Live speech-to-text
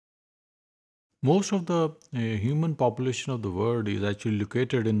Most of the human population of the world is actually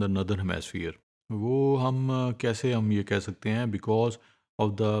located in the northern hemisphere. वो हम कैसे हम ये कह सकते हैं because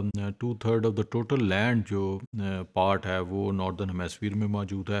of the 2/3 of the total land जो पार्ट है वो नॉर्दर्न हेमिस्फीयर में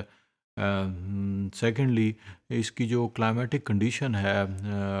मौजूद है. सेकेंडली इसकी जो क्लाइमेटिक कंडीशन है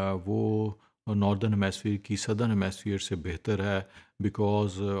वो नॉर्दर्न हेमिस्फीयर की सदर्न हेमिस्फीयर से बेहतर है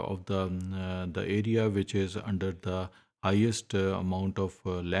because of the area which is under the highest amount of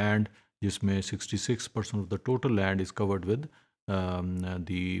land, जिसमें 66% of the total land is covered with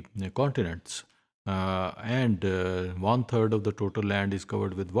the continents and 1/3 of the total land is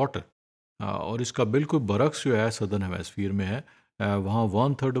covered with water. और इसका बिल्कुल बरक्स जो है southern hemisphere में है. वहाँ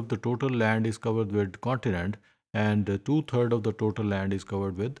 1/3 of the total land is covered with continent and 2/3 of the total land is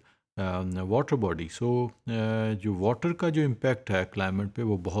covered with water body. सो जो water का जो इम्पेक्ट है क्लाइमेट पे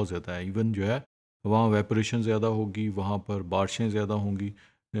वो बहुत ज़्यादा है. इवन जो है वहाँ वेपरेशन ज़्यादा होगी, वहाँ पर बारिशें ज़्यादा होंगी.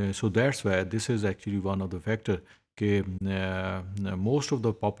 So that's why this is actually one of the factor कि most of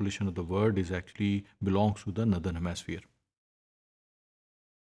the population of the world is actually belongs to the northern hemisphere.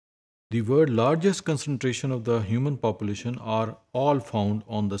 The world largest concentration of the human population are all found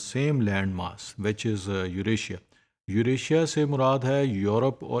on the same land mass which is Eurasia. Eurasia से मुराद है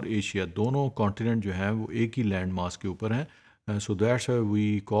Europe और Asia, दोनों continent जो हैं वो एक ही land mass के ऊपर हैं. So that's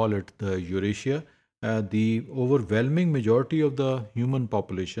we call it the Eurasia. The overwhelming majority of the human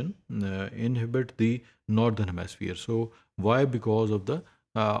population inhabit the northern hemisphere. So why? Because of the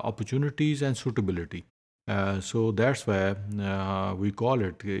opportunities and suitability. So that's why we call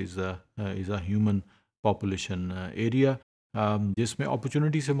it is a human population area. जिसमें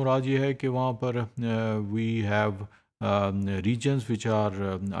opportunity से मुराद ये है कि वहाँ पर we have regions which are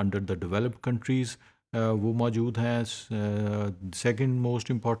under the developed countries वो मौजूद हैं. सेकंड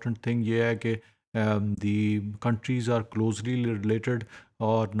मोस्ट इम्पॉर्टेंट थिंग ये है कि दी कंट्रीज़ आर क्लोजली रिलेटेड,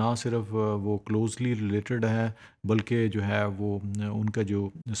 और ना सिर्फ वो क्लोजली रिलेटेड हैं बल्कि जो है वो उनका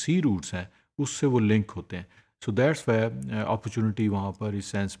जो सी रूट्स हैं उससे वो लिंक होते हैं. सो दैट्स वाई अपॉर्चुनिटी वहाँ पर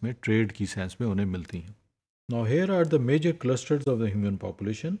इस सेंस में ट्रेड की सेंस में उन्हें मिलती हैं. Now here are the major clusters of the human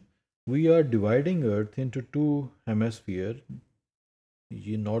population. We are dividing Earth into two hemispheres,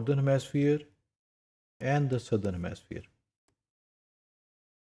 the northern hemisphere and the southern hemisphere.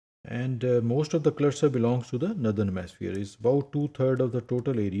 And most of the cluster belongs to the northern hemisphere. It's about 2/3 of the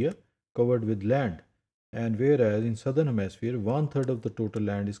total area covered with land. And whereas in southern hemisphere, 1/3 of the total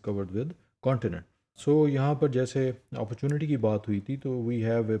land is covered with continent. सो यहाँ पर जैसे opportunity की बात हुई थी तो we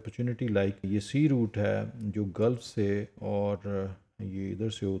have opportunity like ये सी root है जो गल्फ़ से और ये इधर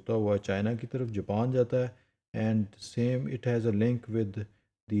से होता हुआ चाइना की तरफ जापान जाता है. And same it has a link with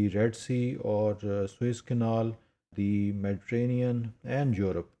the red सी और Suez canal, the Mediterranean and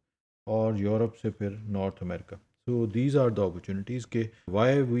Europe, और यूरोप से फिर north America. So these are the opportunities के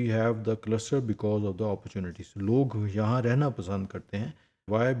why we have the cluster because of the opportunities. लोग यहाँ रहना पसंद करते हैं.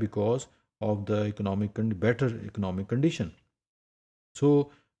 Y? Because of the better economic condition. So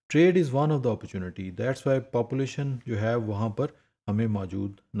trade is one of the opportunity. That's why population जो है वहाँ पर हमें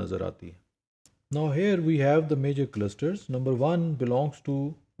मौजूद नज़र आती है. Now here we have the major clusters. Number 1 belongs to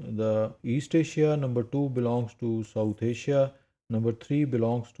the East Asia. Number 2 belongs to South Asia. Number 3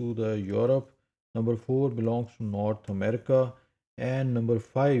 belongs to the Europe. Number 4 belongs to North America. And number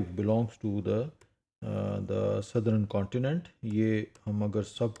 5 belongs to the southern continent. ये हम अगर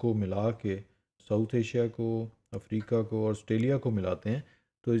सबको मिला के south Asia को, Africa को और Australia को मिलाते हैं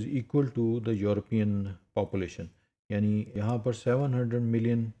तो is equal to the European population. यानी यहाँ पर 700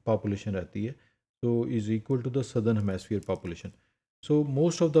 मिलियन पॉपुलेशन रहती है. So is equal to the southern hemisphere population. So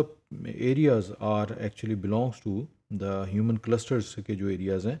most of the areas are actually belongs to the human clusters के जो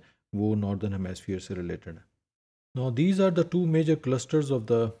एरियाज़ हैं वो नॉर्दर्न हेमिस्फीयर से रिलेटेड हैं. Now these are the two major clusters of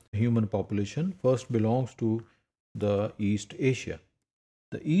the human population. First belongs to the East Asia.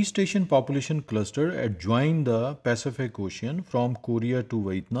 The East Asian population cluster adjoin the Pacific Ocean from Korea to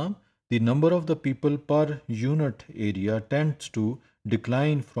Vietnam. The number of the people per unit area tends to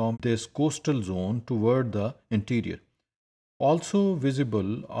decline from this coastal zone toward the interior. Also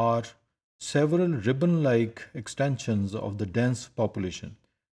visible are several ribbon-like extensions of the dense population.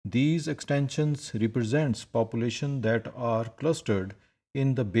 These extensions represents population that are clustered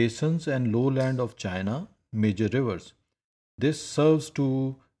in the basins and lowland of China, major rivers. This serves to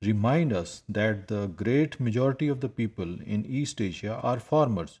remind us that the great majority of the people in East Asia are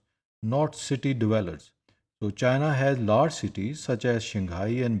farmers, not city dwellers. So China has large cities such as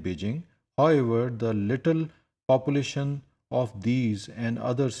Shanghai and Beijing. However, the little population of these and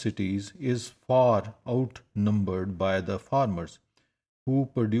other cities is far outnumbered by the farmers, who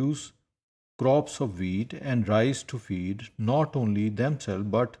produce crops of wheat and rice to feed not only themselves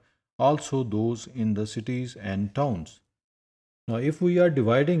but also those in the cities and towns. Now, if we are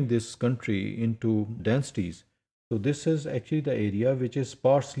dividing this country into densities, so this is actually the area which is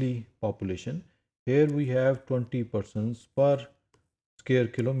sparsely population. Here we have 20 persons per square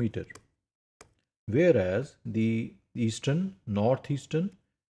kilometer, whereas the eastern, northeastern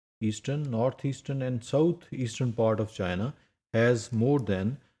and southeastern part of China has more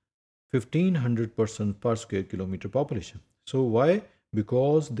than 1500 persons per square kilometer population. So why?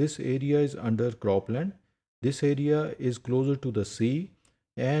 Because this area is under cropland. This area is closer to the sea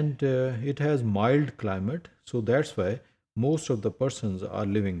and it has mild climate. So that's why most of the persons are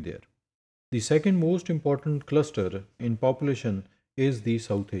living there. The second most important cluster in population is the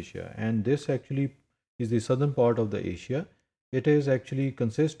South Asia, and this actually is the southern part of the Asia. It is actually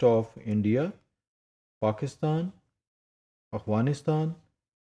consists of India, Pakistan, Afghanistan,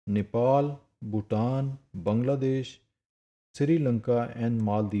 Nepal, Bhutan, Bangladesh, Sri Lanka and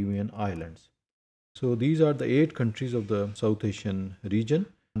Maldivian Islands. So these are the 8 countries of the South Asian region.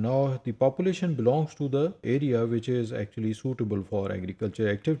 Now the population belongs to the area which is actually suitable for agriculture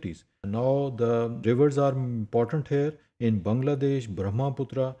activities. Now the rivers are important here. In Bangladesh,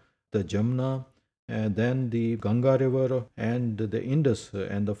 Brahmaputra, the Jamna, and then the Ganga river and the Indus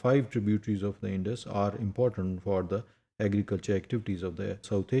and the 5 tributaries of the Indus are important for the agriculture activities of the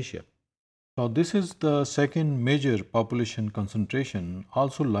South Asia. Now this is the second major population concentration,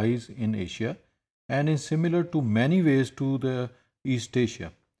 also lies in Asia and is similar to many ways to the East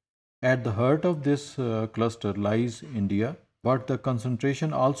Asia. At the heart of this cluster lies India, but the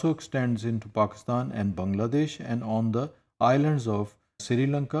concentration also extends into Pakistan and Bangladesh and on the islands of Sri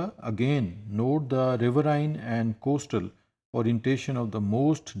Lanka. Again, note the riverine and coastal orientation of the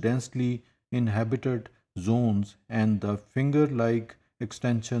most densely inhabited zones and the finger-like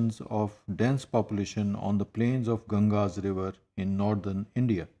extensions of dense population on the plains of Ganga's river in northern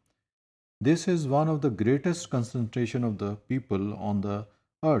India. This is one of the greatest concentration of the people on the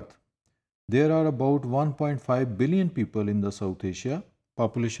earth. There are about 1.5 billion people in the South Asia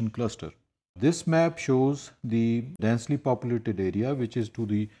population cluster. This map shows the densely populated area which is to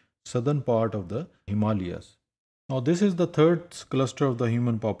the southern part of the Himalayas. Now this is the third cluster of the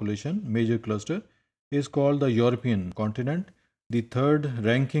human population, major cluster, is called the European continent, the third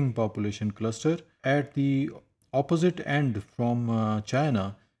ranking population cluster. At the opposite end from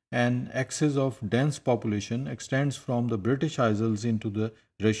China, an axis of dense population extends from the British Isles into the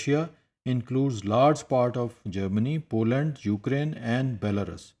Russia, includes large part of Germany, Poland, Ukraine and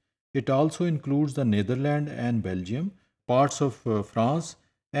Belarus. It also includes the Netherlands and Belgium, parts of France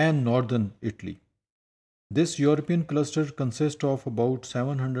and northern Italy. This European cluster consists of about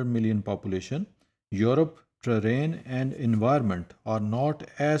 700 million population. Europe, terrain and environment are not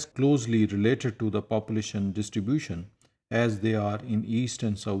as closely related to the population distribution as they are in East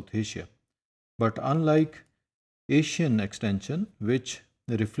and South Asia. But unlike Asian extension, which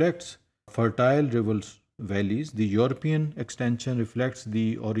reflects fertile rivers valleys, the European extension reflects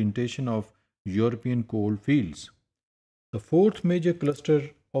the orientation of European coal fields. The fourth major cluster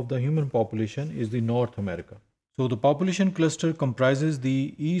of the human population is the North America. So the population cluster comprises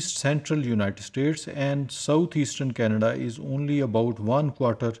the east central United States and southeastern Canada is only about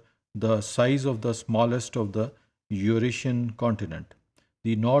 1/4 the size of the smallest of the Eurasian continent.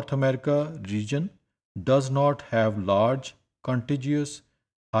 The North America region does not have large, contiguous,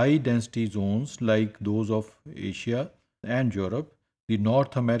 high-density zones like those of Asia and Europe. The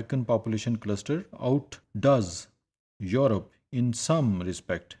North American population cluster outdoes Europe in some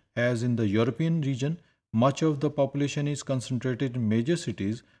respect, as in the European region, much of the population is concentrated in major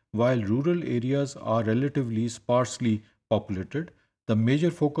cities, while rural areas are relatively sparsely populated. The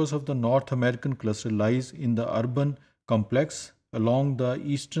major focus of the North American cluster lies in the urban complex along the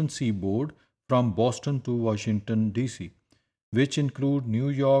eastern seaboard from Boston to Washington, D.C., which include New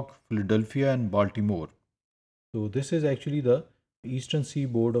York, Philadelphia, and Baltimore. So this is actually the eastern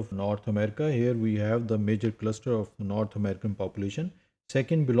seaboard of North America. Here we have the major cluster of the North American population.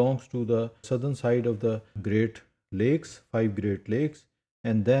 Second belongs to the southern side of the Great Lakes, 5 Great Lakes,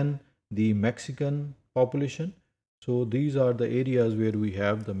 and then the Mexican population. So these are the areas where we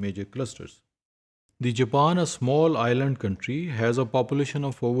have the major clusters. The Japan, a small island country, has a population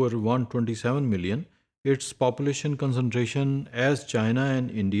of over 127 million. Its population concentration, as China and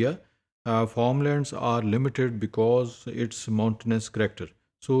India, farmlands are limited because its mountainous character.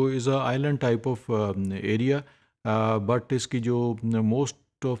 So is a island type of area, but इसकी जो most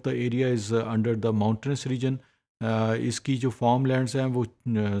of the area is under the mountainous region. इसकी जो farmlands हैं वो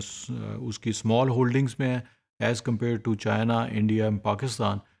उसकी small holdings में है as compared to China, India and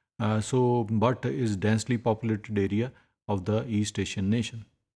Pakistan. But is densely populated area of the East Asian nation.